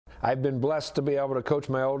I've been blessed to be able to coach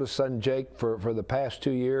my oldest son, Jake, for the past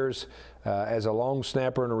 2 years as a long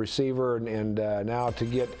snapper and a receiver, and now to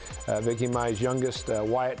get Vicky, my youngest,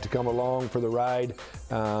 Wyatt, to come along for the ride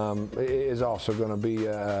is also going to be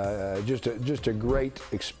just a great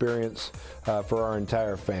experience for our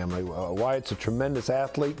entire family. Wyatt's a tremendous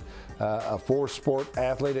athlete, a four-sport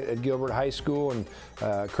athlete at Gilbert High School, and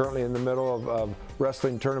currently in the middle of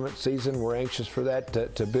wrestling tournament season. We're anxious for that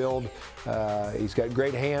to build. He's got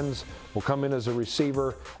great hands, will come in as a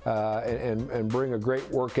receiver and bring a great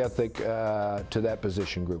work ethic to that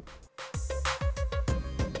position group.